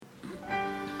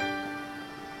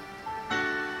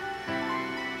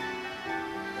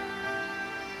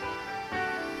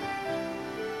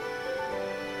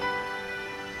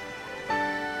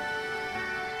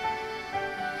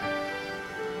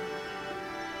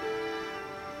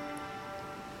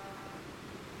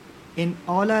In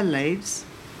all our lives,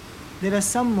 there are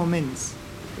some moments,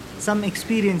 some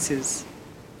experiences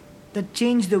that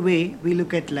change the way we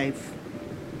look at life.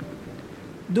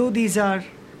 Though these are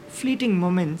fleeting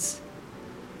moments,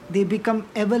 they become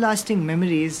everlasting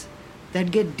memories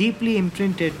that get deeply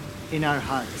imprinted in our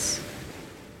hearts.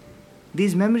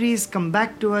 These memories come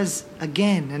back to us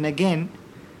again and again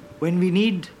when we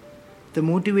need the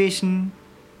motivation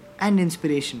and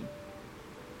inspiration.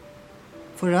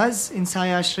 For us in Sai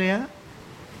Ashraya,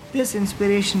 this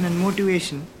inspiration and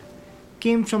motivation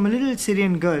came from a little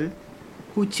Syrian girl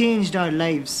who changed our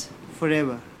lives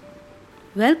forever.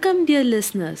 Welcome, dear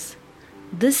listeners.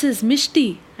 This is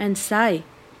Mishti and Sai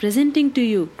presenting to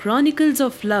you Chronicles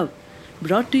of Love,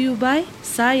 brought to you by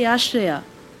Sai Ashraya.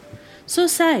 So,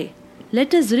 Sai,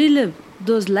 let us relive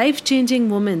those life changing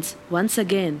moments once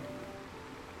again.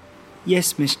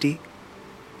 Yes, Mishti,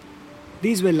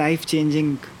 these were life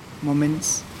changing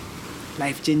moments,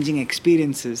 life changing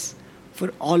experiences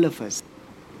for all of us.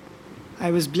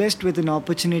 I was blessed with an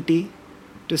opportunity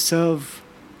to serve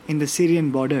in the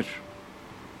Syrian border.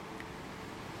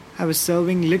 I was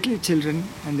serving little children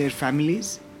and their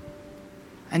families,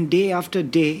 and day after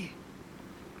day,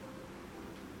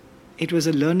 it was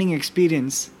a learning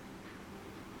experience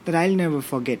that I'll never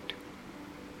forget.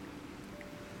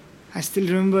 I still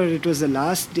remember it was the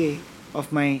last day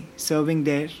of my serving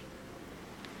there,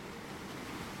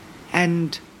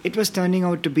 and it was turning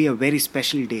out to be a very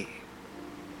special day.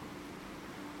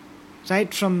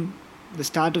 Right from the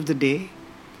start of the day,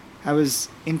 I was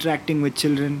interacting with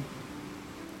children,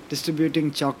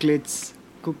 distributing chocolates,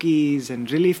 cookies, and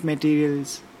relief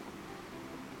materials,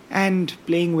 and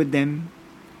playing with them,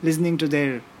 listening to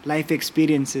their life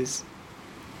experiences.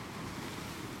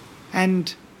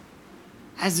 And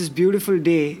as this beautiful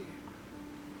day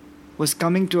was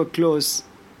coming to a close,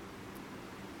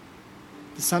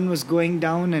 the sun was going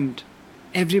down and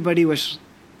everybody was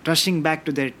rushing back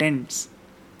to their tents.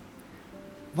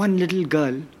 One little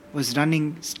girl was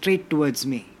running straight towards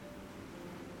me.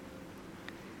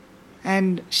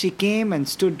 And she came and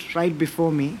stood right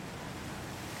before me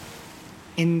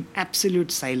in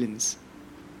absolute silence.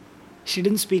 She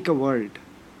didn't speak a word.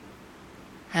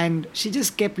 And she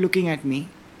just kept looking at me.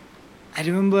 I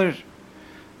remember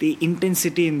the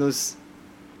intensity in those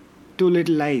two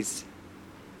little eyes.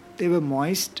 They were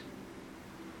moist.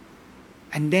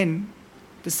 And then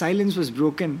the silence was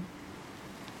broken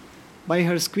by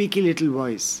her squeaky little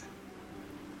voice.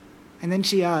 And then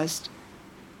she asked,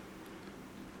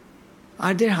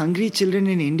 "Are there hungry children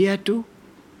in India too?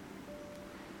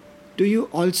 Do you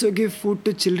also give food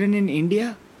to children in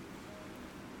India?"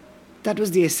 That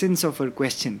was the essence of her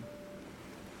question.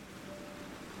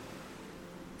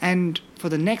 And for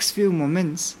the next few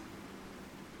moments,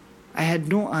 I had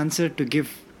no answer to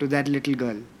give to that little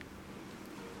girl.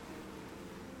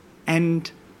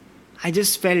 And I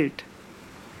just felt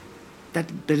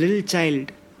that the little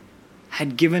child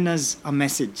had given us a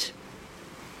message.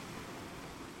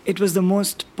 It was the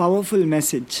most powerful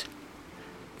message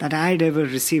that I had ever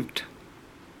received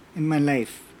in my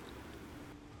life.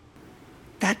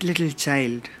 That little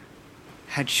child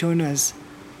had shown us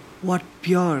what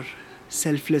pure,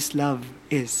 selfless love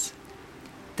is.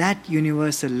 That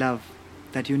universal love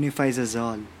that unifies us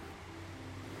all.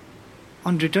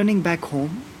 On returning back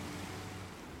home,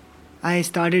 I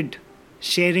started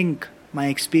sharing my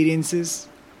experiences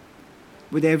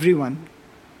with everyone.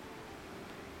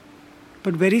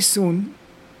 But very soon,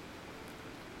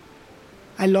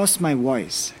 I lost my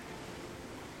voice.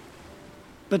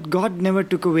 But God never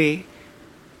took away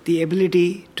the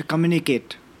ability to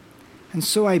communicate. And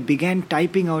so I began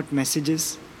typing out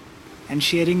messages and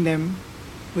sharing them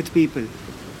with people.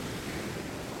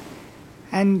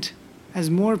 And as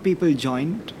more people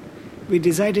joined, we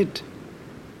decided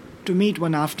to meet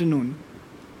one afternoon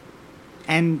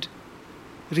and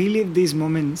relive these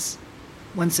moments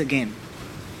once again.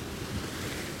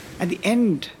 At the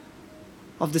end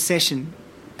of the session,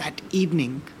 that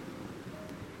evening,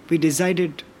 we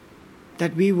decided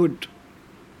that we would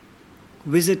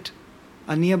visit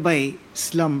a nearby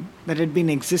slum that had been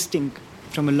existing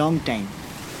from a long time.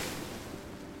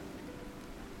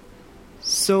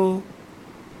 So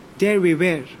there we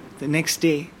were the next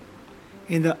day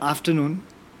in the afternoon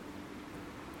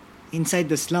inside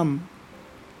the slum,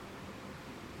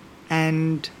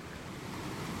 and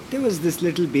there was this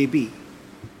little baby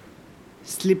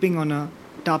sleeping on a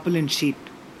tarpaulin sheet.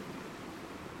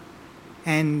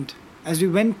 And as we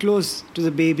went close to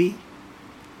the baby,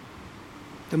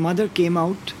 the mother came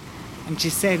out and she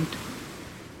said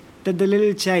that the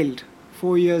little child,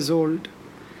 4 years old,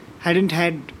 hadn't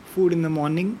had food in the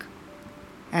morning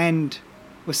and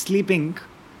was sleeping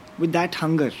with that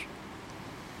hunger.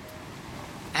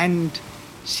 And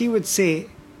she would say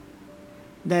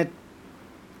that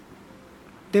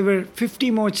there were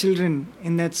 50 more children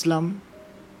in that slum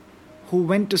who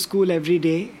went to school every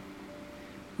day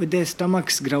with their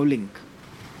stomachs growling.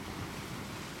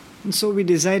 And so we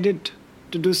decided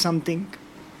to do something.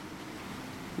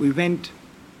 We went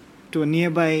to a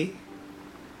nearby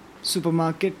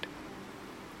supermarket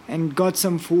and got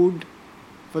some food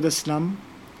for the slum,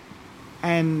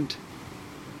 and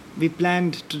we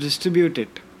planned to distribute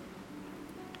it.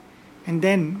 And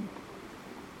then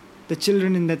the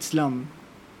children in that slum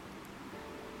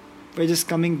were just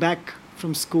coming back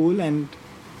from school and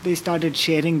they started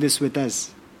sharing this with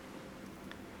us.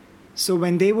 So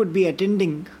when they would be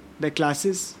attending the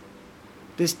classes,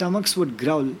 their stomachs would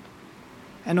growl,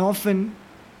 and often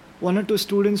one or two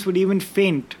students would even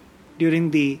faint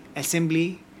during the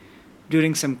assembly,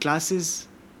 during some classes,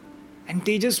 and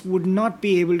they just would not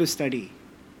be able to study.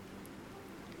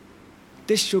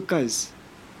 This shook us,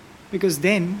 because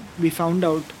then we found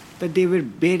out that they were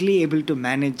barely able to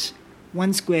manage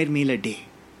 1 square meal a day.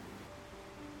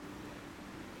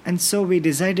 And so we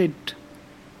decided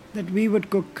that we would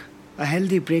cook a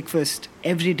healthy breakfast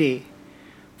every day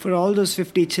for all those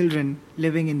 50 children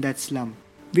living in that slum.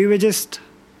 We were just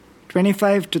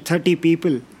 25 to 30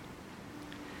 people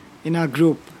in our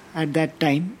group at that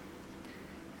time,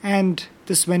 and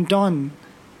this went on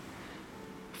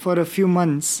for a few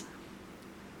months,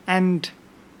 and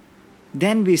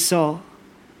then we saw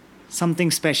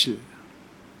something special.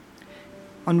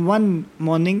 On one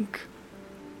morning,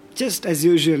 just as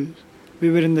usual, we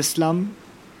were in the slum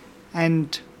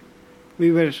and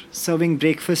we were serving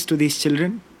breakfast to these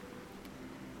children.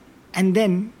 And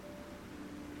then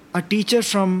a teacher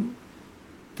from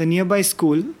the nearby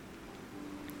school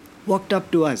walked up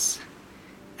to us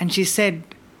and she said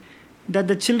that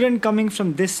the children coming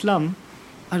from this slum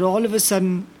are all of a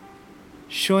sudden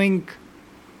showing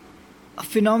a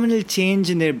phenomenal change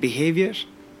in their behavior.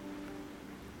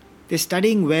 They're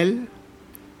studying well.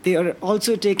 They are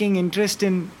also taking interest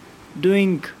in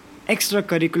doing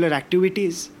extracurricular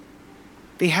activities.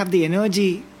 They have the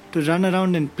energy to run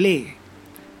around and play.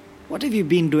 What have you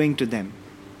been doing to them?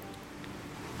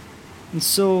 And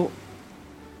so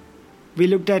we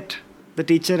looked at the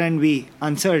teacher and we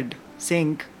answered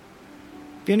saying,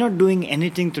 we're not doing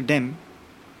anything to them.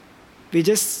 We're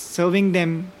just serving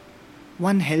them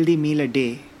one healthy meal a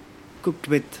day, cooked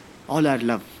with all our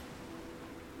love.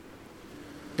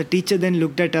 The teacher then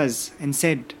looked at us and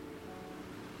said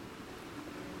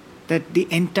that the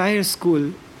entire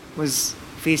school was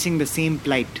facing the same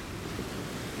plight,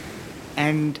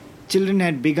 and children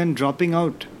had begun dropping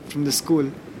out from the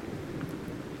school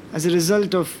as a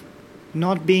result of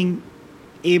not being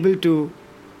able to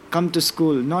come to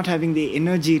school, not having the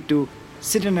energy to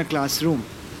sit in a classroom.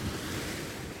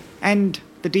 And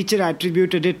the teacher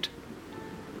attributed it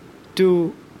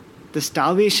to the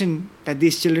starvation that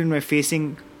these children were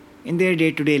facing in their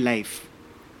day-to-day life.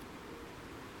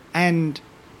 And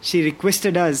she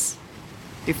requested us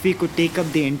if we could take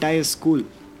up the entire school.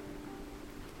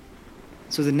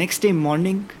 So the next day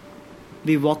morning,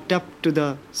 we walked up to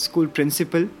the school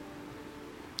principal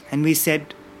and we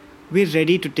said, we're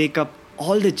ready to take up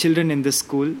all the children in this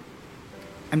school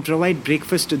and provide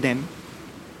breakfast to them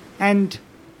and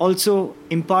also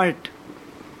impart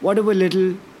whatever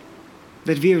little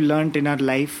that we have learnt in our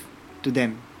life to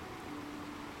them.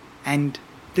 And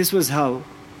this was how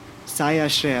Sai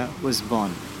Ashraya was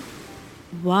born.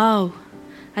 Wow,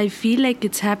 I feel like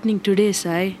it's happening today,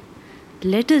 Sai.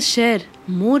 Let us share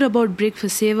more about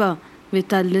Breakfast Seva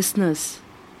with our listeners.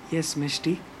 Yes,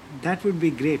 Mishti, that would be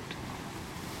great.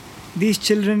 These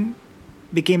children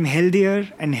became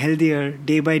healthier and healthier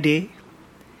day by day.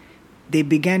 They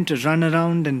began to run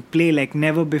around and play like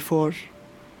never before.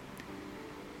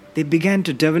 They began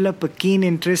to develop a keen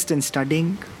interest in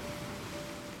studying.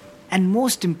 And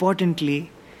most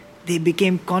importantly, they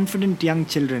became confident young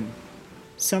children.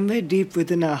 Somewhere deep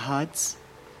within our hearts,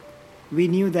 we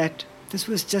knew that this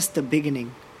was just the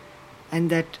beginning and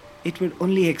that it would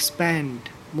only expand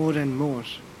more and more.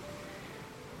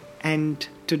 And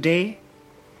today,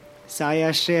 Sai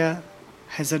Ashraya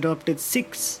has adopted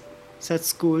 6 such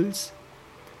schools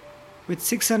with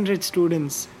 600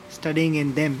 students studying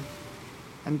in them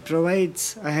and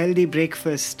provides a healthy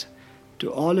breakfast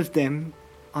to all of them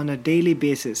on a daily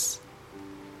basis.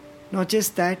 Not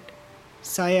just that,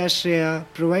 Sai Ashraya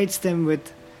provides them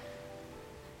with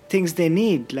things they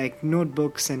need like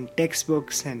notebooks and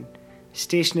textbooks and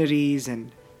stationaries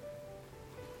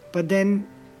but then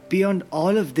beyond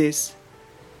all of this,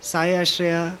 Sai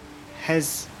Ashraya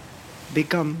has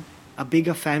become a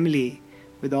bigger family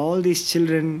with all these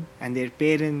children and their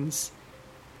parents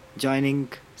joining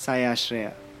Sai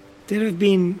Ashraya. There have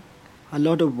been a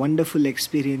lot of wonderful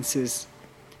experiences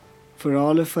for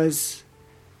all of us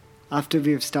after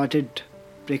we've started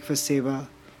Breakfast Seva.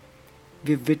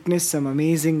 We've witnessed some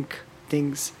amazing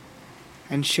things,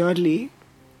 and surely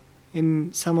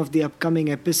in some of the upcoming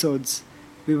episodes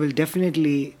we will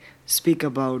definitely speak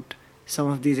about some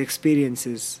of these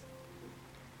experiences.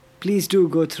 Please do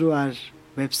go through our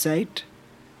website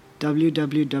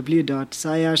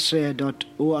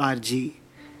www.saiashraya.org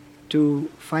to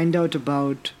find out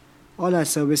about all our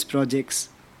service projects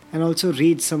and also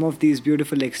read some of these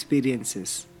beautiful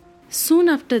experiences. Soon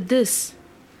after this,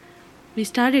 we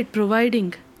started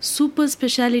providing super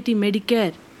specialty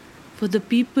Medicare for the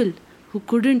people who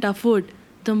couldn't afford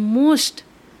the most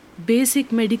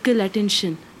basic medical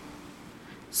attention.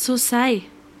 So Sai,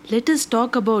 let us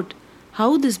talk about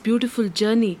how this beautiful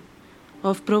journey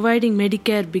of providing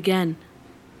Medicare began.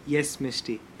 Yes,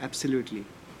 Mishti, absolutely.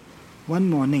 One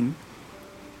morning,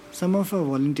 some of our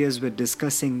volunteers were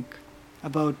discussing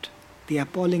about the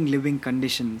appalling living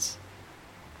conditions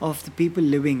of the people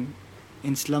living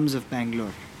in slums of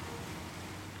Bangalore.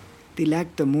 They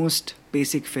lacked the most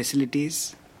basic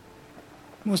facilities.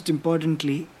 Most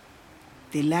importantly,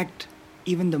 they lacked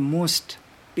even the most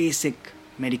basic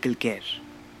medical care.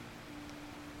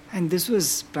 And this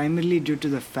was primarily due to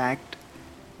the fact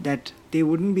that they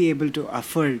wouldn't be able to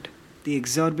afford the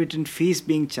exorbitant fees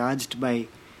being charged by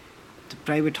the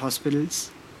private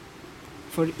hospitals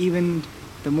for even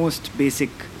the most basic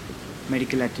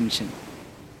medical attention.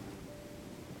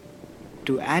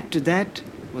 To add to that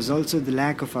was also the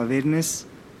lack of awareness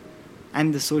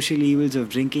and the social evils of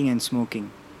drinking and smoking.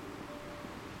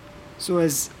 So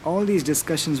as all these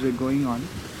discussions were going on,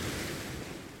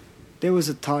 there was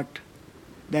a thought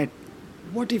that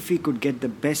what if we could get the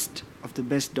best of the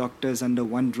best doctors under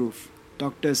one roof,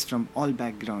 doctors from all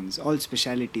backgrounds, all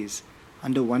specialities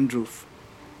under one roof,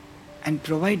 and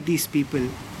provide these people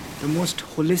the most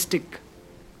holistic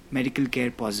medical care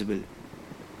possible.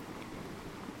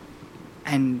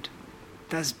 And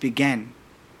thus began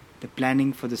the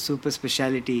planning for the super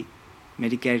specialty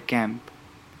Medicare camp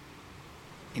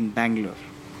in Bangalore.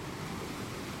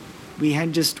 We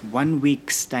had just 1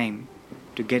 week's time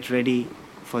to get ready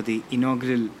for the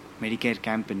inaugural Medicare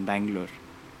camp in Bangalore.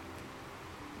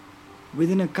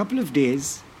 Within a couple of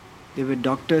days, there were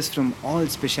doctors from all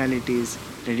specialities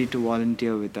ready to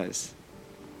volunteer with us.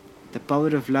 The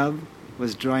power of love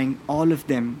was drawing all of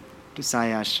them to Sai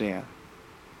Ashraya.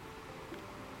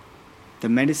 The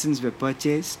medicines were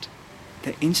purchased,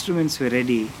 the instruments were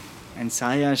ready, and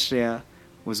Sai Ashraya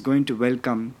was going to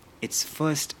welcome its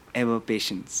first ever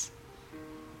patients.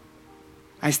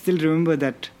 I still remember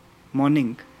that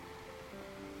morning.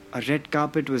 A red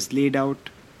carpet was laid out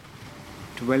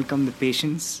to welcome the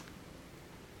patients,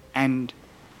 and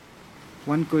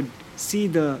one could see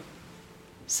the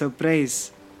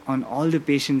surprise on all the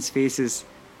patients' faces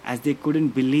as they couldn't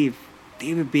believe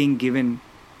they were being given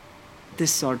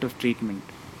this sort of treatment.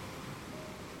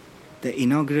 The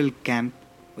inaugural camp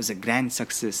was a grand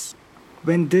success.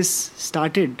 When this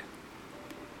started,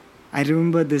 I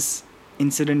remember this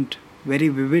incident very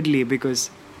vividly because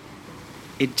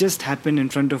it just happened in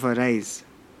front of our eyes.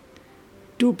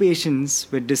 2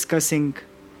 patients were discussing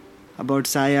about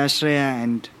Sai Ashraya,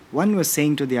 and one was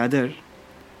saying to the other,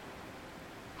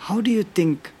 "How do you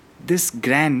think this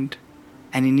grant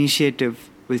and initiative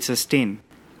will sustain?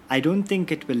 I don't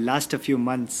think it will last a few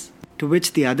months." To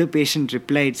which the other patient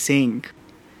replied saying,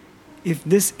 "If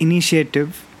this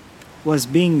initiative was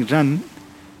being run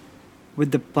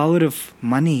with the power of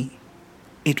money,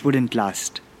 it wouldn't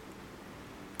last.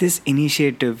 This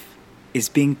initiative is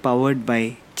being powered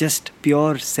by just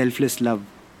pure selfless love.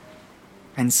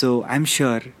 And so I'm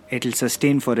sure it'll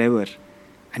sustain forever,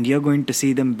 and you're going to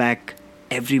see them back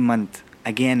every month,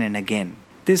 again and again."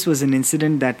 This was an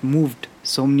incident that moved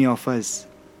so many of us.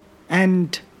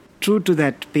 And true to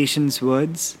that patient's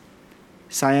words,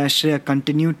 Sai Ashraya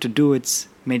continued to do its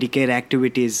Medicare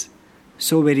activities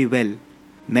so very well.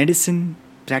 Medicine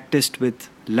practiced with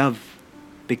love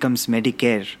becomes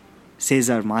Medicare, says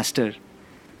our master.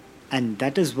 And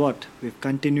that is what we've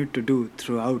continued to do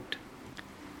throughout.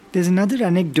 There's another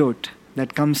anecdote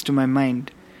that comes to my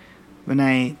mind when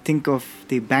I think of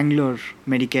the Bangalore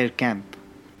Medicare camp.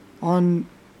 On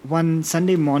one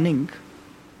Sunday morning,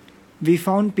 we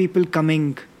found people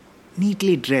coming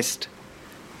neatly dressed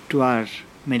to our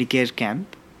Medicare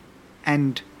camp,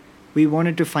 and we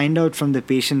wanted to find out from the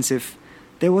patients if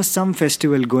there was some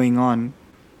festival going on.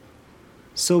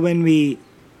 So when we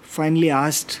finally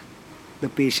asked the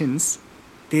patients,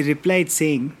 they replied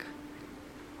saying,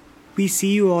 We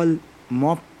see you all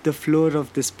mop the floor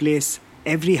of this place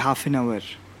every half an hour.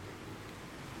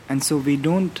 And so we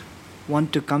don't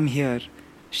want to come here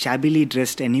shabbily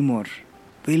dressed anymore.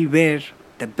 We'll wear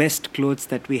the best clothes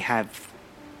that we have.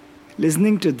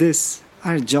 Listening to this,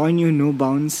 our joy knew no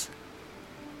bounds,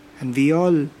 and we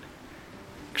all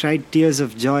cried tears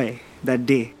of joy that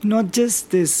day. Not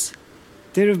just this,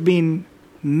 there have been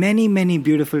many, many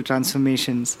beautiful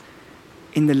transformations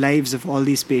in the lives of all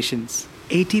these patients.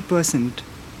 80%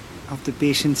 of the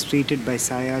patients treated by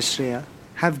Sai Ashreya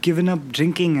have given up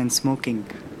drinking and smoking.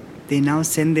 They now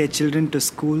send their children to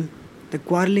school. The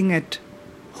quarreling at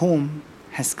home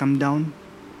has come down.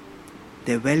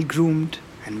 They're well groomed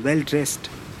and well dressed.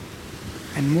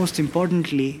 And most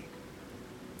importantly,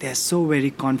 they are so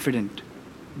very confident.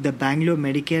 The Bangalore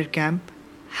Medicare camp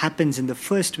happens in the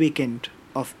first weekend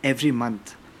of every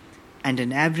month, and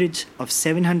an average of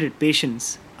 700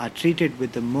 patients are treated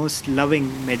with the most loving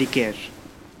Medicare.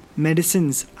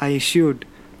 Medicines are issued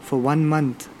for 1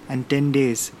 month and 10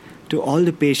 days to all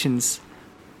the patients.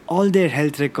 All their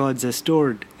health records are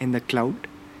stored in the cloud,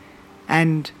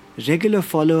 and regular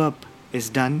follow-up is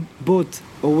done both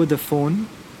over the phone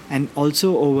and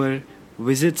also over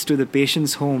visits to the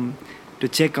patient's home to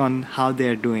check on how they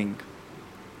are doing.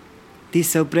 These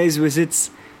surprise visits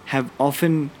have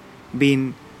often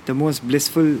been the most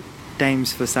blissful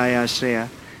times for Sai Ashreya,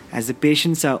 as the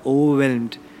patients are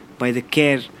overwhelmed by the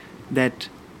care that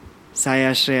Sai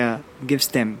Ashreya gives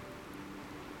them.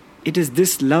 It is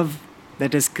this love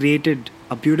that has created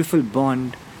a beautiful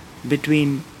bond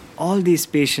between all these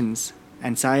patients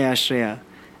and Sai Ashreya,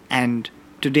 and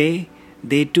today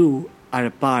they too are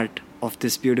a part of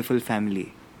this beautiful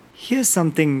family. Here's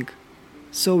something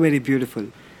so very beautiful.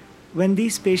 When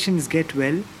these patients get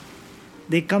well,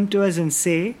 they come to us and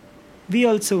say, we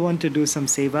also want to do some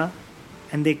seva,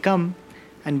 and they come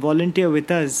and volunteer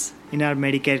with us in our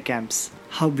Medicare camps.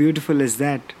 How beautiful is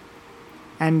that?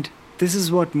 And this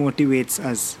is what motivates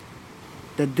us,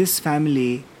 that this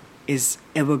family is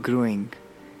ever growing,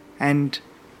 and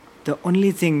the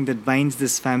only thing that binds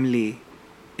this family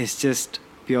is just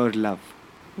pure love.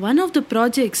 One of the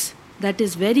projects that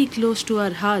is very close to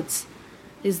our hearts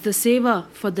is the seva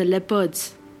for the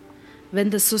leopards. When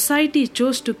the society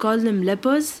chose to call them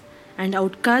lepers and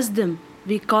outcast them,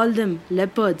 we call them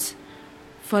leopards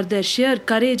for their sheer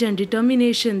courage and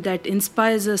determination that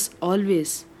inspires us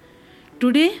always.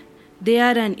 Today, they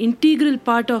are an integral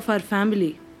part of our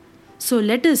family. So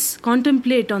let us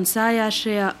contemplate on Sai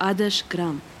Ashreya Adarsh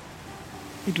Gram.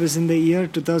 It was in the year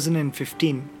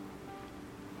 2015.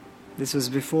 This was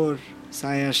before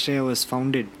Sai Ashreya was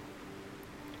founded.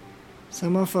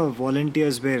 Some of our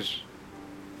volunteers were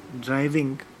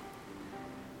driving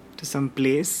to some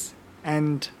place,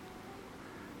 and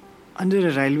under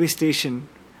a railway station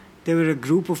there were a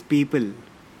group of people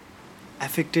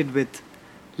affected with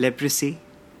leprosy.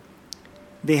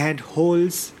 They had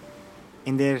holes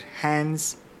in their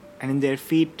hands and in their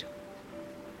feet.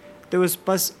 There was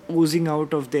pus oozing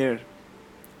out of their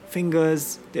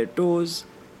fingers, their toes.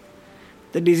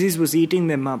 The disease was eating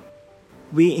them up.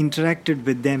 We interacted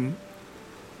with them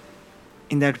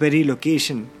in that very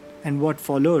location, and what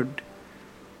followed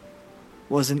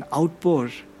was an outpour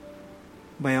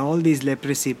by all these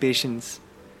leprosy patients.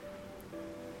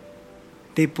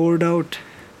 They poured out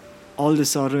all the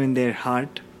sorrow in their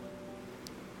heart,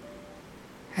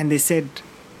 and they said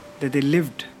that they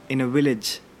lived in a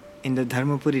village in the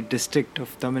Dharmapuri district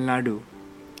of Tamil Nadu.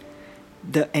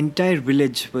 The entire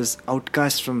village was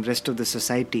outcast from rest of the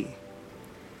society.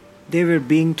 They were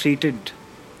being treated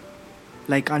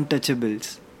like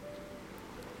untouchables.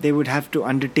 They would have to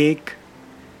undertake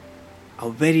a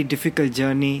very difficult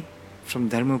journey from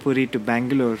Dharmapuri to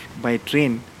Bangalore by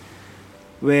train,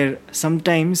 where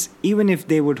sometimes even if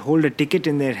they would hold a ticket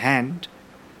in their hand,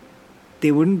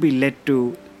 they wouldn't be let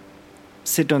to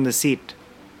sit on the seat.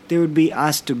 They would be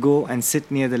asked to go and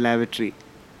sit near the lavatory.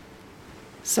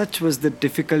 Such was the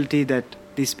difficulty that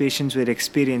these patients were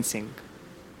experiencing.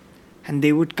 And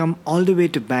they would come all the way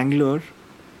to Bangalore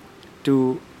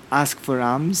to ask for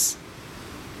alms,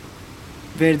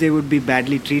 where they would be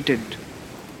badly treated.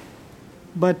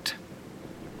 But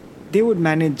they would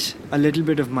manage a little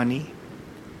bit of money,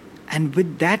 and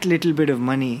with that little bit of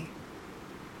money,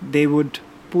 they would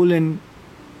pull in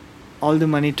all the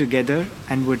money together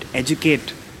and would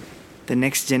educate the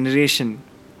next generation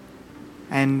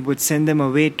and would send them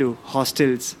away to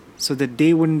hostels so that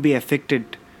they wouldn't be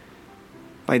affected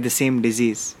by the same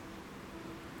disease.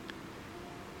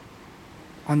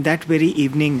 On that very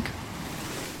evening,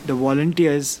 the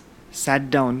volunteers sat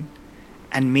down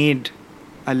and made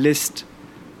a list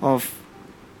of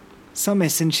some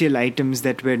essential items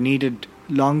that were needed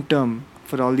long term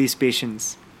for all these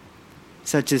patients,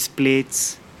 such as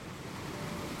plates,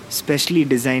 specially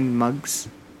designed mugs,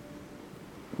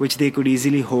 which they could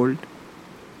easily hold,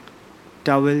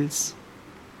 towels,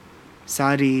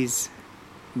 saris,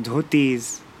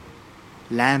 dhotis,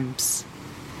 lamps,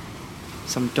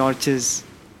 some torches,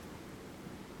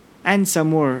 and some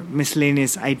more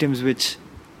miscellaneous items which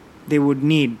they would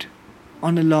need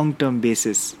on a long-term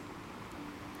basis.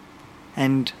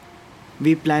 And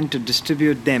we plan to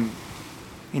distribute them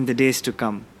in the days to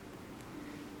come.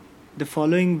 The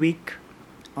following week,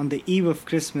 on the eve of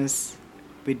Christmas,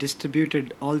 we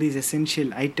distributed all these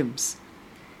essential items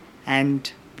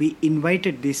and we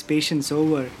invited these patients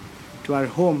over to our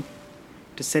home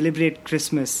to celebrate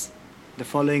Christmas the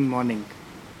following morning.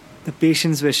 The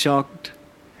patients were shocked.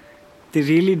 They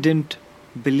really didn't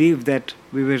believe that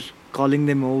we were calling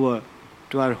them over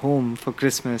to our home for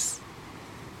Christmas.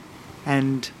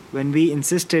 And when we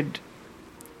insisted,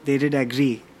 they did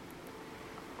agree.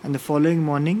 And the following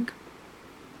morning,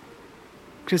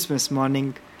 Christmas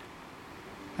morning,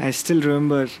 I still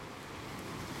remember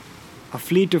a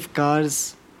fleet of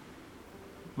cars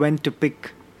went to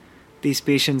pick these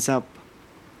patients up.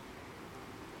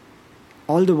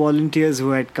 All the volunteers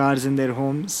who had cars in their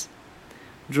homes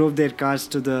drove their cars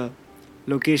to the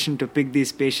location to pick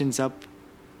these patients up.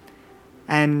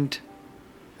 And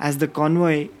as the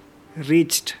convoy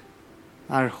reached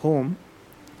our home,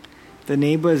 the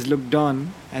neighbors looked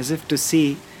on as if to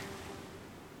see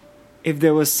if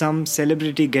there was some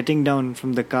celebrity getting down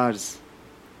from the cars.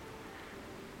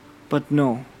 But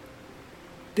no,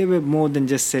 they were more than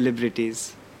just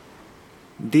celebrities.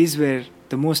 These were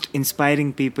the most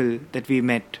inspiring people that we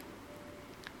met.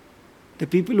 The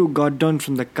people who got down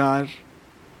from the car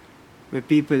were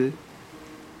people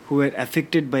who were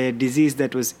affected by a disease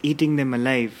that was eating them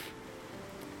alive.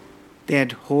 They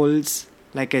had holes,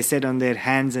 like I said, on their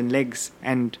hands and legs,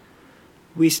 and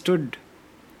we stood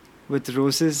with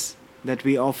roses that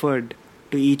we offered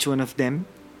to each one of them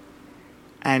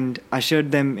and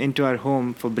ushered them into our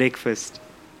home for breakfast.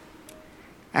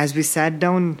 As we sat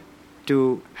down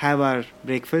to have our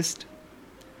breakfast,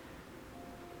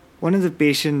 one of the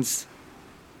patients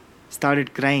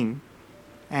started crying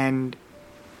and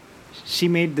she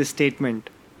made this statement.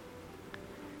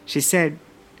 She said,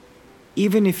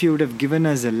 "Even if you would have given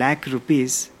us 1,00,000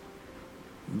 rupees,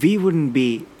 we wouldn't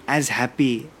be as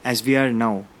happy as we are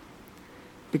now.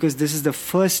 Because this is the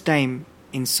first time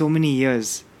in so many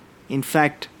years, in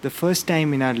fact, the first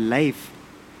time in our life,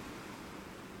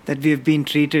 that we have been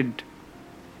treated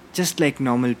just like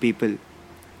normal people.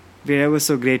 We're ever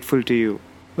so grateful to you."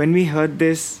 When we heard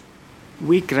this,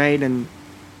 we cried and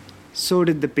so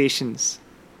did the patients.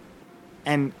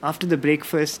 And after the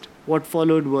breakfast, what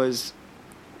followed was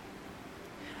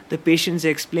the patients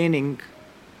explaining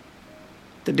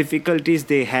the difficulties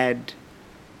they had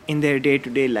in their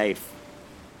day-to-day life.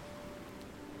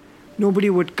 Nobody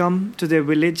would come to their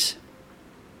village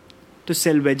to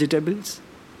sell vegetables.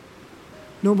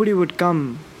 Nobody would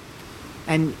come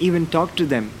and even talk to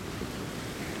them.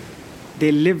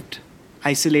 They lived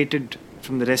isolated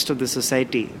from the rest of the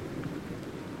society,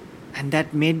 and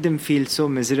that made them feel so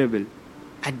miserable.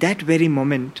 At that very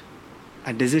moment,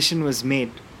 a decision was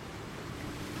made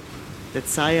that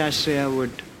Sai Ashraya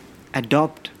would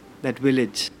adopt that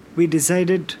village. We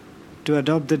decided to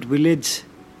adopt that village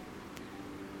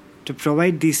to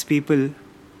provide these people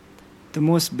the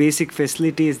most basic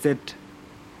facilities that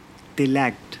they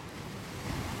lacked: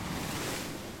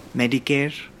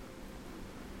 Medicare,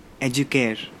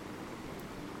 Educare,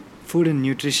 food and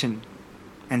nutrition,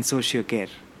 and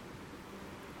socio-care.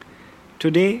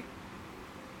 Today,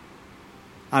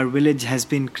 our village has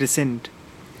been christened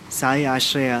Sai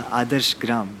Ashraya Adarsh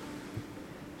Gram,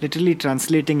 literally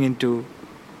translating into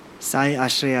Sai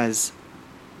Ashraya's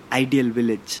ideal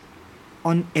village.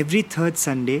 On every third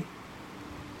Sunday,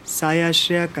 Sai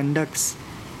Ashraya conducts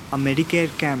a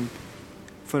Medicare camp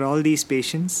for all these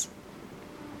patients.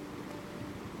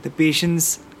 The patients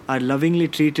are lovingly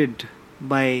treated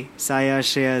by Sai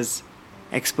Ashraya's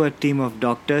expert team of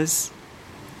doctors,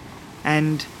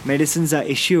 and medicines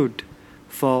are issued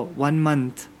for 1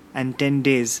 month and 10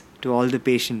 days to all the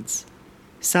patients.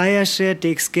 Sai Ashraya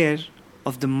takes care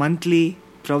of the monthly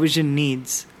provision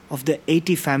needs of the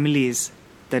 80 families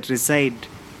that reside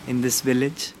in this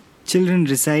village. Children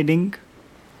residing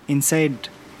inside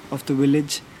of the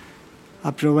village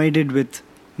are provided with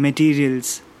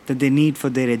materials that they need for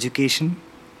their education,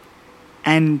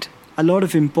 and a lot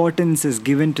of importance is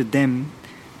given to them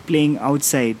playing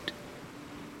outside.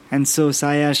 And so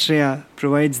Sai Ashraya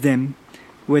provides them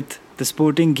with the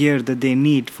sporting gear that they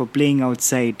need for playing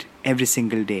outside every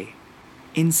single day.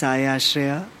 In Sai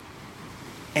Ashraya,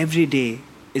 every day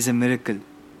is a miracle.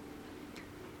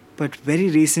 But very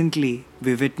recently,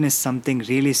 we witnessed something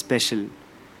really special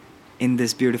in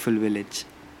this beautiful village.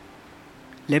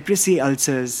 Leprosy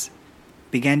ulcers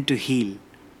began to heal.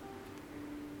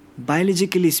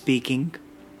 Biologically speaking,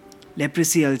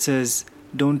 leprosy ulcers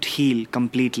don't heal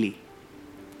completely.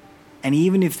 And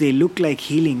even if they look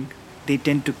like healing, they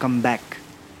tend to come back.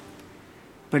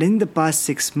 But in the past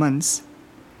 6 months,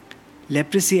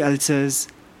 leprosy ulcers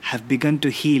have begun to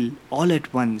heal all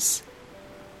at once.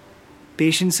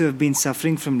 Patients who have been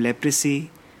suffering from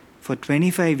leprosy for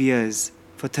 25 years,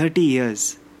 for 30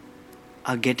 years,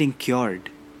 are getting cured.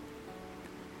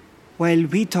 While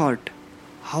we thought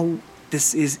how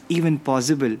this is even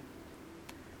possible,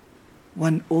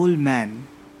 one old man,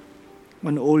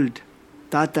 one old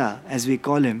Tata as we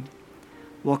call him,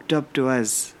 walked up to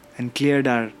us and cleared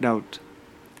our doubt.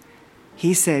 He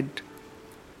said,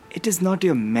 "It is not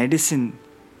your medicine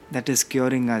that is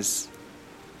curing us.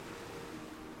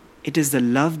 It is the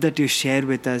love that you share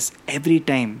with us every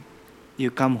time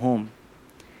you come home.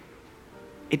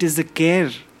 It is the care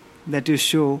that you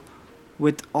show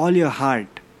with all your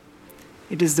heart.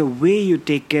 It is the way you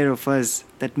take care of us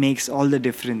that makes all the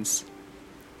difference.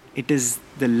 It is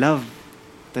the love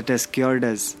that has cured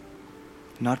us,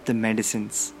 not the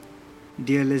medicines."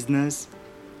 Dear listeners,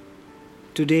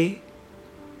 today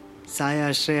Sai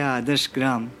Ashraya Adarsh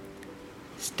Gram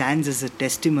stands as a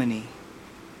testimony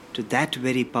to that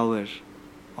very power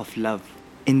of love.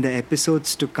 In the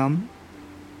episodes to come,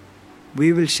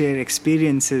 we will share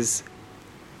experiences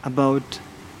about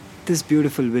this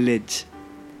beautiful village,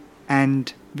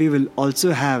 and we will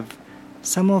also have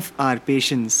some of our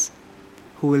patients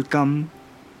who will come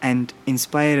and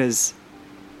inspire us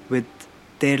with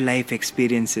their life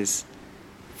experiences,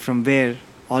 from where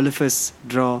all of us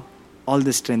draw all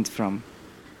the strength from.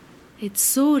 It's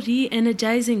so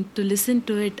re-energizing to listen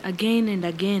to it again and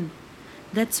again.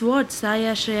 That's what Sai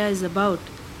Ashraya is about.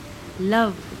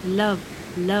 Love, love,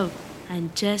 love,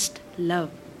 and just love.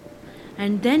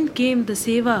 And then came the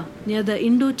Seva near the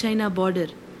Indo-China border,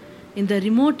 in the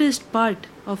remotest part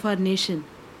of our nation.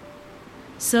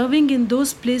 Serving in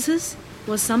those places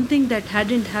was something that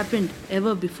hadn't happened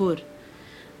ever before.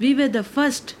 We were the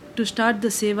first to start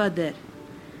the Seva there.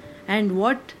 And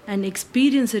what an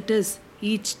experience it is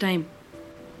each time.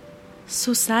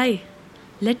 So Sai,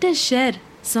 let us share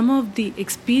some of the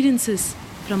experiences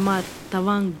from our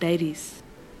Tawang diaries.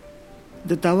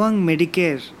 The Tawang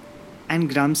Medicare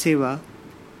and Gram Seva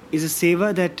is a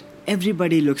seva that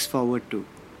everybody looks forward to.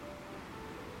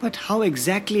 But how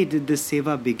exactly did this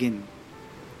seva begin?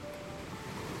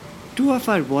 Two of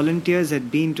our volunteers had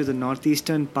been to the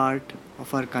northeastern part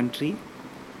of our country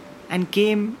and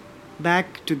came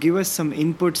back to give us some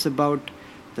inputs about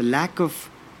the lack of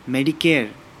Medicare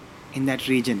in that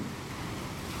region.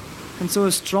 And so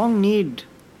a strong need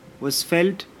was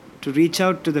felt to reach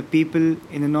out to the people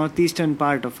in the northeastern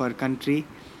part of our country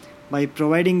by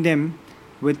providing them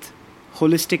with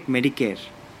holistic Medicare.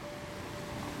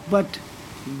 But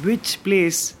which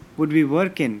place would we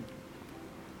work in?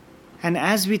 And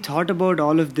as we thought about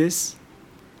all of this,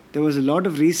 there was a lot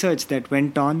of research that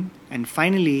went on, and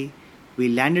finally we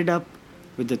landed up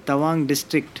with the Tawang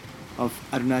district of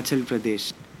Arunachal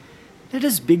Pradesh. Let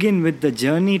us begin with the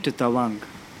journey to Tawang.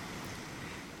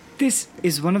 This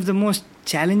is one of the most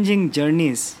challenging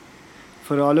journeys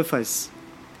for all of us.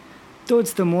 Though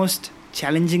it's the most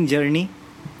challenging journey,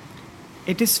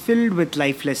 it is filled with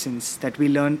life lessons that we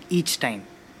learn each time.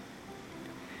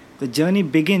 The journey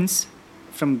begins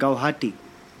from Guwahati,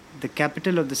 the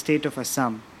capital of the state of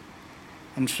Assam,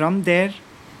 and from there,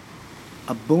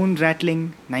 a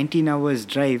bone-rattling 19 hours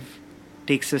drive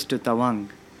takes us to Tawang.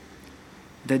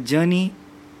 The journey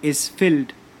is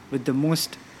filled with the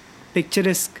most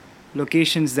picturesque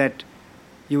locations that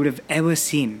you would have ever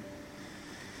seen.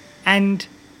 And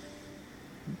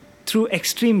through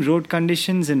extreme road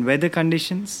conditions and weather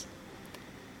conditions,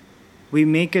 we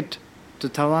make it to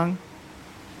Tawang,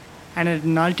 and at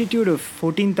an altitude of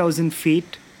 14,000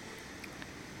 feet,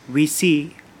 we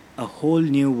see a whole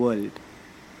new world.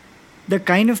 The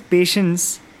kind of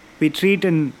patients we treat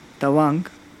in Tawang,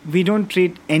 we don't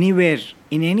treat anywhere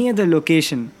in any other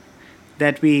location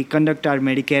that we conduct our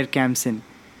Medicare camps in.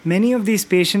 Many of these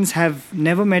patients have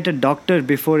never met a doctor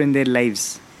before in their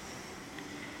lives.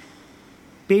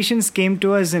 Patients came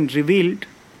to us and revealed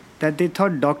that they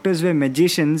thought doctors were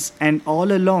magicians, and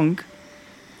all along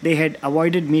they had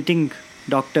avoided meeting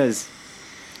doctors.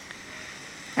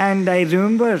 And I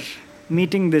remember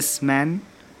meeting this man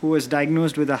who was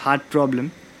diagnosed with a heart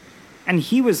problem, and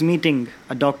he was meeting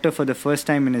a doctor for the first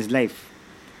time in his life.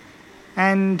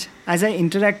 And as I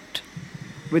interact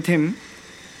with him,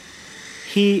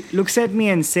 he looks at me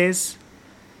and says,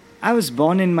 I was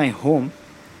born in my home.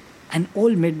 An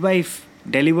old midwife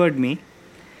delivered me.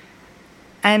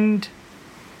 And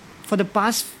for the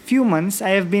past few months, I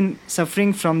have been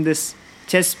suffering from this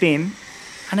chest pain,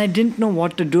 and I didn't know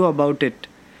what to do about it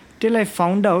till I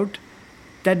found out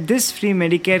that this free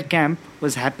Medicare camp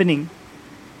was happening.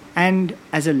 And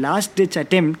as a last ditch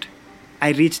attempt,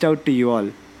 I reached out to you all.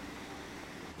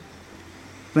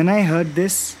 When I heard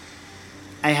this,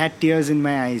 I had tears in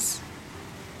my eyes.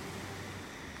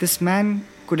 This man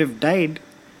could have died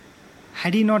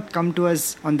had he not come to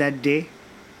us on that day,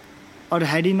 or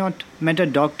had he not met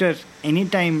a doctor any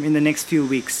time in the next few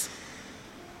weeks.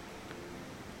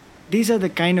 These are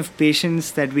the kind of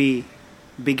patients that we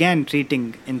began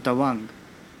treating in Tawang.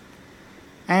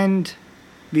 And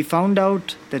we found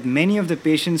out that many of the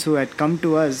patients who had come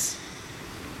to us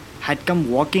had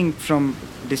come walking from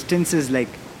distances like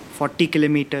 40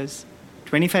 kilometers,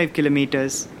 25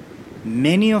 kilometers,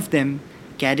 many of them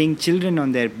carrying children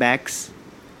on their backs.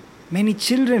 Many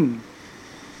children,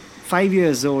 5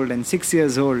 years old and 6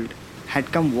 years old,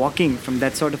 had come walking from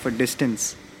that sort of a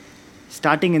distance,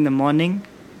 starting in the morning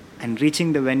and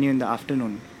reaching the venue in the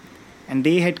afternoon. And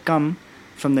they had come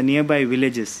from the nearby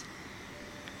villages.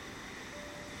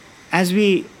 As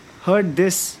we heard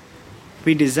this,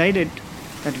 we decided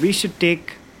that we should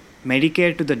take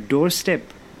Medicare to the doorstep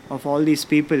of all these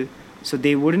people so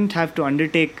they wouldn't have to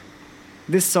undertake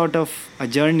this sort of a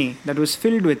journey that was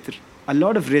filled with a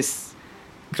lot of risks,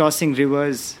 crossing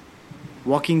rivers,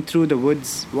 walking through the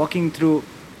woods, walking through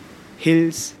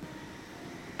hills.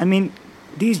 I mean,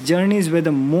 these journeys were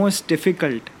the most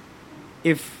difficult.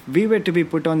 If we were to be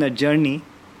put on that journey,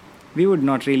 we would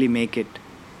not really make it.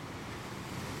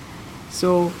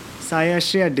 So Sai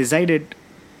Ashriya decided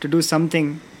to do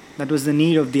something that was the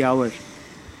need of the hour.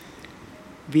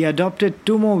 We adopted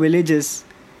 2 more villages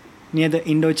near the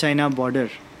Indo-China border.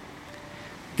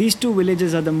 These 2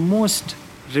 villages are the most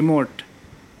remote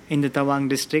in the Tawang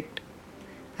district,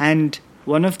 and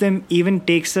one of them even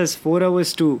takes us 4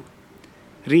 hours to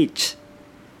reach.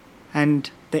 And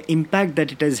the impact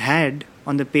that it has had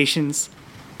on the patients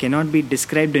cannot be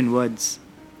described in words.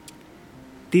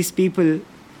 These people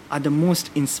are the most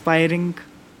inspiring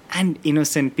and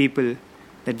innocent people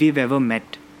that we've ever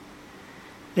met.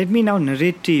 Let me now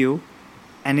narrate to you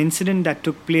an incident that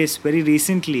took place very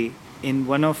recently in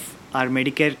one of our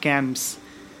Medicare camps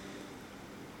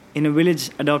in a village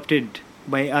adopted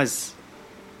by us.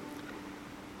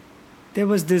 There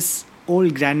was this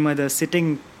old grandmother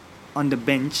sitting on the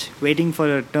bench waiting for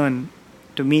her turn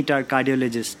to meet our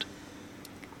cardiologist.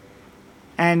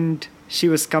 And she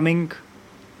was coming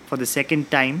for the second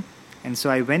time, and so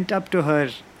I went up to her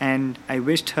and I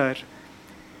wished her,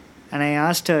 and I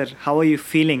asked her, how are you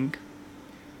feeling?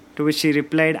 To which she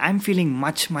replied, I'm feeling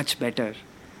much better.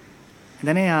 And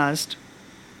then I asked,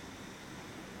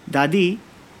 Dadi,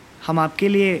 हम आपके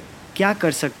लिए क्या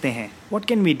कर सकते हैं? What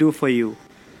can we do for you?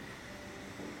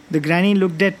 The granny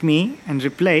looked at me and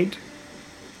replied,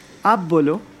 आप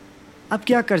बोलो, आप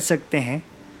क्या कर सकते हैं?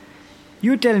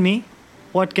 You tell me,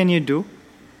 what can you do?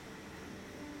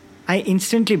 I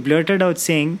instantly blurted out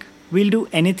saying, we'll do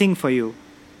anything for you.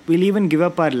 We'll even give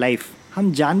up our life.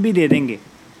 हम जान भी दे देंगे.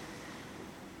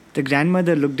 The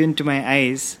grandmother looked into my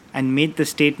eyes and made the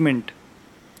statement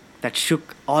that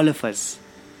shook all of us.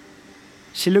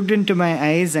 She looked into my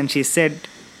eyes and she said,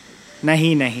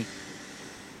 नहीं नहीं,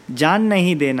 जान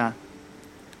नहीं देना,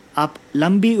 आप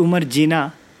लंबी उम्र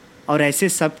जीना और ऐसे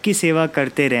सबकी सेवा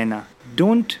करते रहना.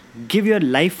 Don't give your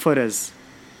life for us.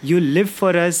 You live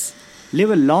for us,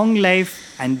 live a long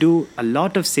life and do a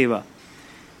lot of seva.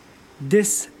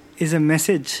 This is a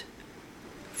message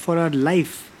for our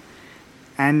life,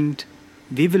 and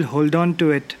we will hold on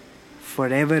to it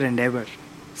forever and ever.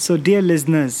 So dear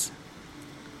listeners,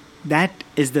 that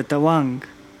is the Tawang,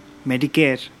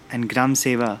 Medicare and Gram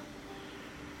Seva.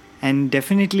 And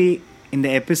definitely in the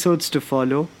episodes to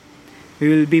follow, we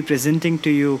will be presenting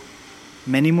to you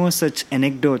many more such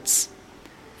anecdotes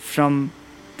from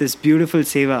this beautiful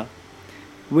Seva,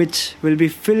 which will be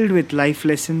filled with life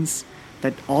lessons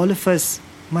that all of us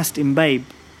must imbibe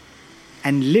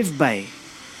and live by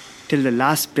till the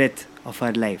last breath of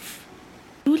our life.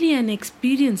 Truly an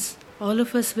experience all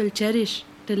of us will cherish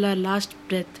till our last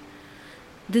breath.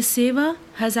 This Seva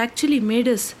has actually made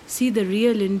us see the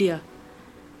real India.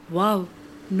 Wow,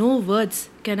 no words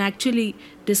can actually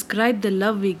describe the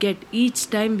love we get each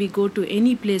time we go to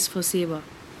any place for Seva.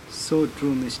 So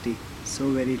true, Mishti.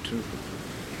 So very true.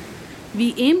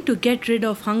 We aim to get rid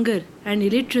of hunger and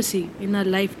illiteracy in our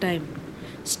lifetime.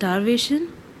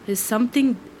 Starvation is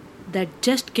something that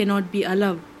just cannot be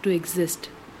allowed to exist.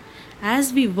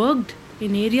 As we worked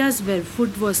in areas where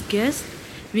food was scarce,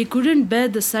 we couldn't bear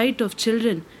the sight of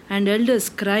children and elders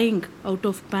crying out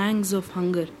of pangs of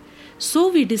hunger. So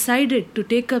we decided to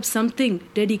take up something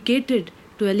dedicated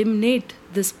to eliminate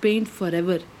this pain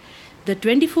forever. The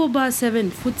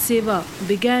 24/7 Food Seva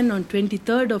began on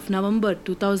 23rd of November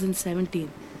 2017.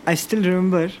 I still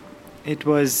remember it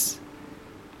was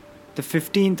the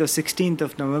 15th or 16th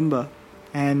of November,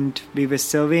 and we were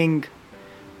surveying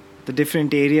the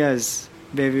different areas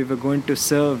where we were going to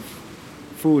serve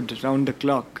food round the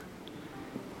clock.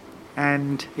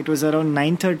 And it was around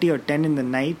 9:30 or 10 in the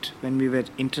night when we were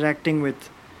interacting with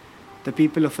the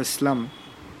people of a slum.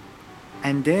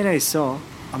 And there I saw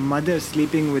a mother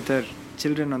sleeping with her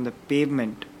children on the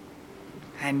pavement.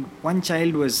 And one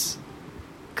child was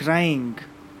crying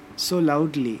so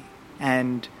loudly,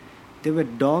 and there were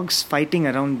dogs fighting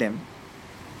around them.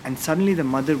 And suddenly the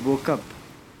mother woke up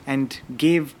and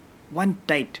gave one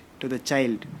tite to the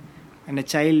child. And the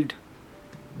child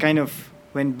kind of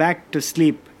went back to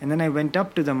sleep. And then I went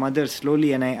up to the mother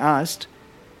slowly and I asked,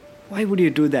 "Why would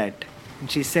you do that?"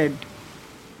 And she said,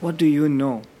 "What do you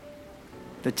know?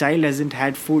 The child hasn't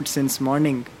had food since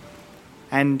morning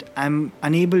and I'm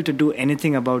unable to do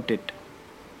anything about it."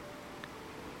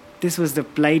 This was the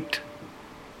plight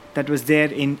that was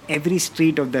there in every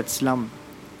street of that slum,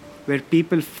 where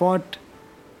people fought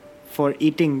for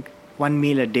eating one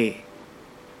meal a day.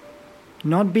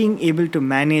 Not being able to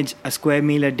manage a square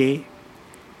meal a day,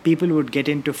 people would get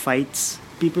into fights,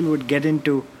 people would get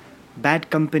into bad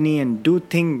company and do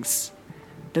things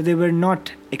that they were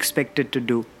not expected to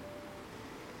do.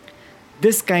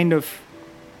 This kind of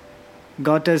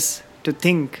got us to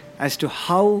think as to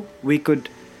how we could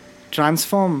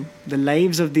transform the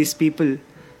lives of these people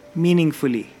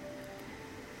meaningfully.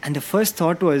 And the first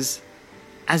thought was,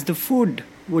 as the food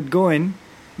would go in,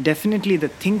 definitely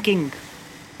the thinking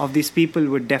of these people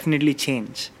would definitely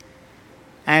change.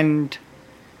 And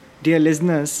dear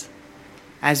listeners,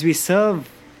 as we serve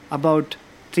about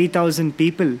 3,000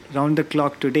 people round the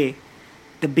clock today,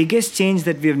 the biggest change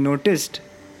that we have noticed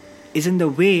is in the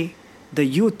way the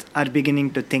youth are beginning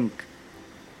to think.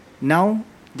 Now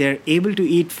they are able to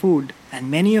eat food,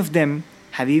 and many of them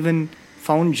have even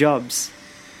found jobs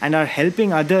and are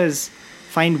helping others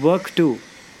find work too.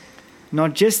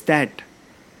 Not just that,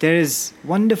 there is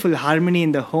wonderful harmony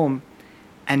in the home,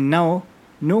 and now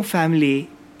no family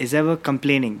is ever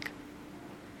complaining.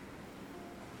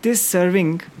 This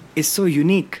serving is so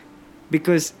unique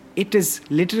because it is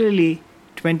literally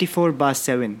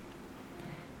 24/7.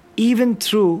 Even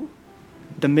through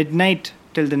the midnight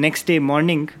till the next day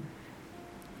morning,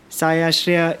 Sai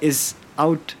Ashreya is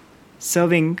out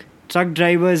serving truck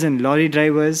drivers and lorry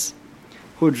drivers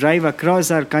who drive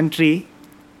across our country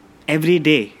every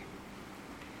day.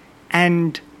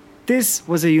 And this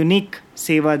was a unique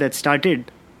seva that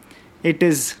started. It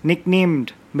is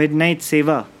nicknamed Midnight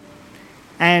Seva.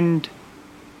 And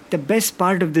the best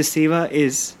part of this seva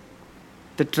is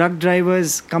the truck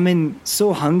drivers come in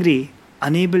so hungry,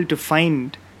 unable to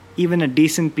find even a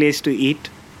decent place to eat,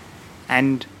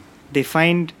 and they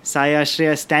find Sai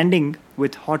Ashreya standing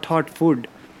with hot food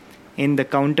in the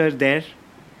counter there,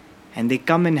 and they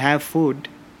come and have food,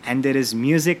 and there is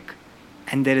music,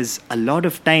 and there is a lot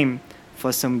of time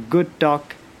for some good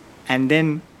talk, and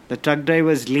then the truck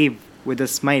drivers leave with a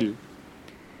smile.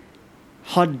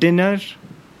 Hot dinner,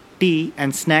 tea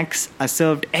and snacks are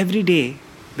served every day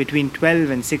between 12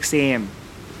 and 6 a.m.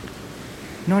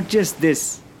 Not just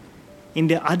this, in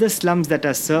the other slums that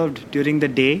are served during the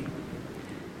day,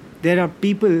 there are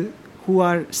people who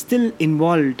are still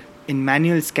involved in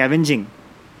manual scavenging.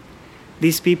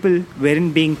 These people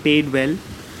weren't being paid well,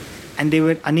 and they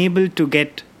were unable to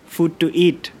get food to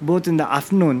eat both in the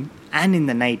afternoon and in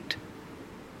the night.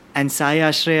 And Sai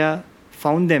Ashreya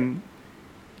found them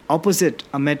opposite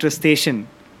a metro station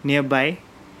nearby,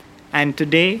 and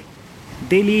today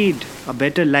they lead a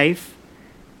better life,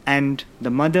 and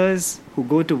the mothers who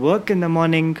go to work in the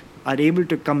morning are able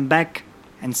to come back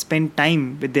and spend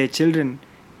time with their children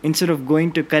instead of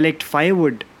going to collect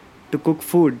firewood to cook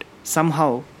food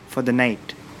somehow for the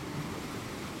night.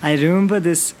 I remember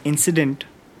this incident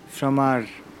from our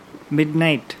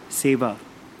midnight seva.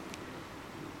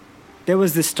 There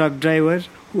was this truck driver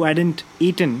who hadn't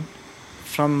eaten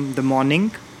from the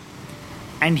morning,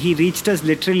 and he reached us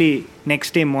literally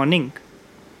next day morning,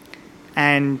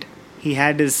 and he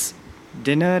had his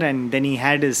dinner and then he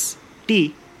had his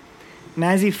tea. And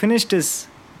as he finished his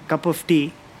cup of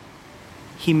tea,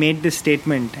 he made this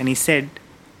statement and he said,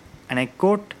 and I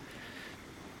quote,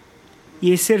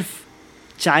 ये सिर्फ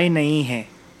चाय नहीं है,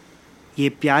 ये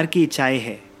प्यार की चाय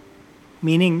है.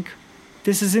 Meaning,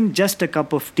 this isn't just a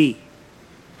cup of tea.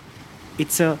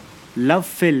 It's a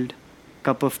love-filled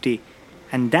cup of tea.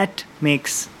 And that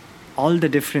makes all the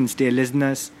difference, dear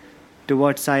listeners, to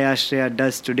what Sai Ashreya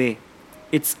does today.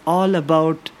 It's all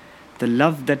about the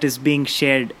love that is being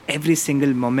shared every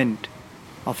single moment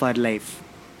of our life.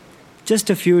 Just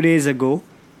a few days ago,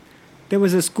 there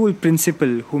was a school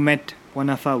principal who met one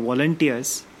of our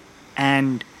volunteers,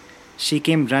 and she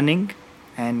came running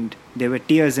and there were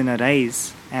tears in her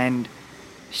eyes, and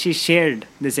she shared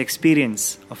this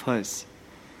experience of hers.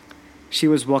 She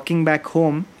was walking back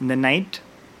home in the night,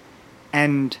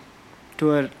 and to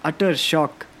her utter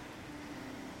shock,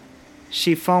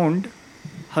 she found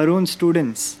her own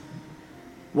students.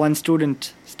 One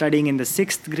student studying in the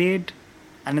 6th grade,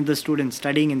 another student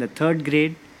studying in the 3rd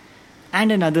grade,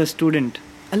 and another student,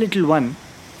 a little one,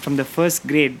 from the 1st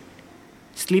grade,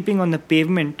 sleeping on the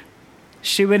pavement,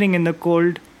 shivering in the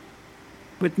cold,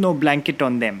 with no blanket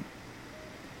on them.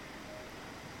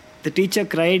 The teacher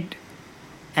cried,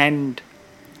 and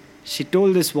she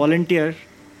told this volunteer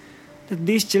that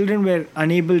these children were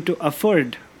unable to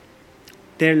afford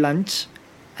their lunch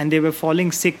and they were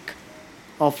falling sick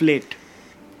of late.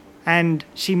 And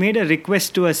she made a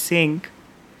request to us saying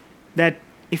that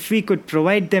if we could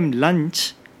provide them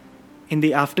lunch in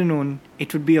the afternoon,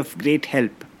 it would be of great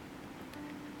help.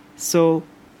 So,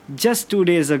 just 2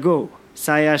 days ago,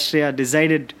 Sai Ashreya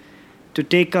decided to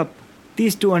take up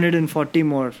these 240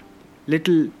 more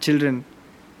little children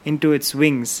into its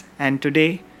wings, and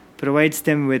today provides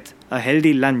them with a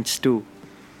healthy lunch too.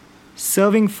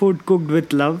 Serving food cooked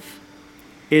with love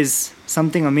is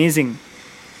something amazing,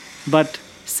 but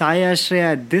Sai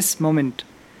Ashreya at this moment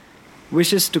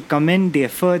wishes to commend the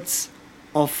efforts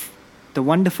of the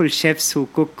wonderful chefs who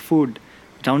cook food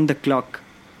round the clock.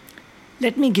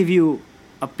 Let me give you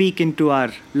a peek into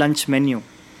our lunch menu.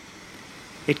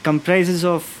 It comprises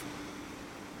of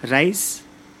rice,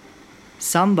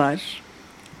 sambar,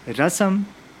 rasam,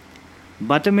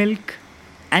 buttermilk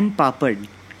and papad.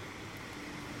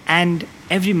 And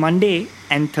every Monday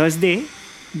and Thursday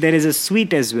there is a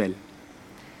sweet as well.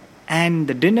 And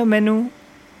the dinner menu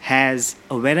has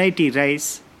a variety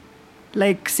rice,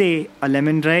 like say a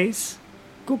lemon rice,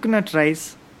 coconut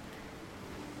rice,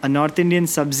 a North Indian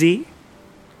sabzi,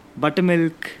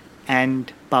 buttermilk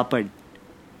and papad.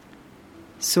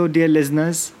 So dear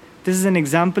listeners, this is an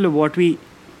example of what we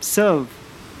serve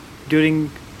during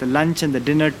the lunch and the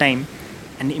dinner time,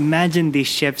 and imagine these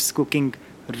chefs cooking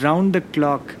round the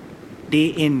clock, day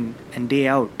in and day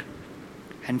out.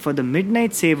 And for the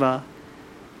midnight seva,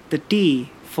 the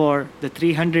tea for the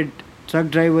 300 truck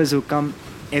drivers who come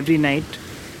every night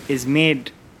is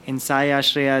made in Sai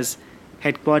Ashreya's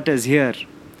headquarters here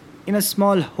in a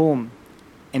small home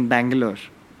in Bangalore.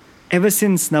 Ever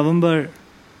since November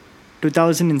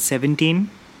 2017,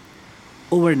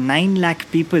 over 9 lakh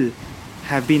people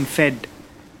have been fed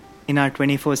in our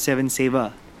 24/7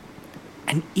 seva,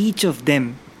 and each of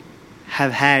them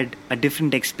have had a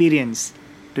different experience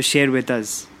to share with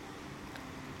us.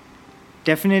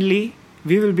 Definitely,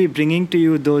 we will be bringing to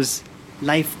you those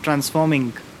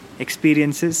life-transforming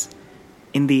experiences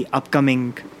in the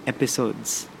upcoming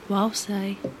episodes. Wow,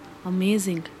 Sai,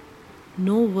 amazing.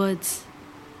 No words.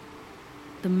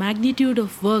 The magnitude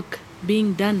of work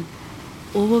being done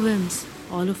overwhelms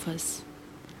all of us.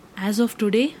 As of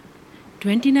today,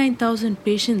 29,000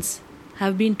 patients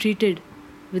have been treated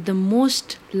with the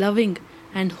most loving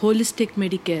and holistic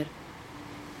Medicare.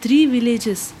 3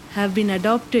 villages have been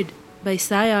adopted by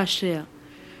Sai Ashreya,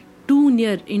 2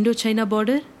 near Indo-China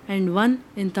border and 1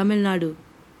 in Tamil Nadu.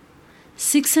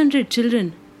 600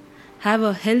 children have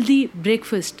a healthy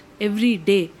breakfast every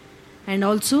day and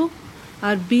also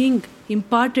are being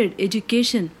imparted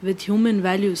education with human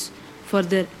values for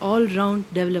their all-round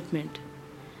development.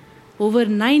 Over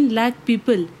 9 lakh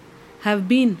people have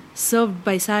been served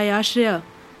by Sai Ashreya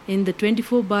in the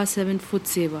 24/7 food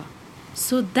seva.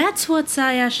 So that's what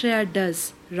Sai Ashreya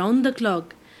does round the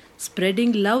clock,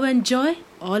 spreading love and joy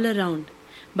all around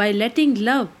by letting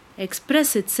love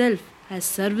express itself as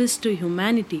service to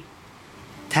humanity.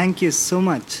 Thank you so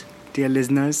much, dear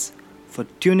listeners, for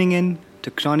tuning in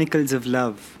to Chronicles of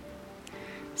Love.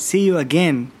 See you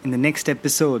again in the next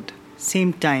episode,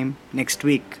 same time next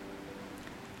week.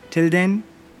 Till then,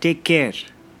 take care.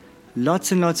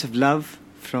 Lots and lots of love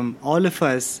from all of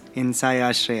us in Sai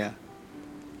Ashreya.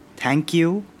 Thank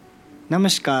you,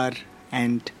 Namaskar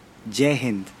and Jai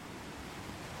Hind.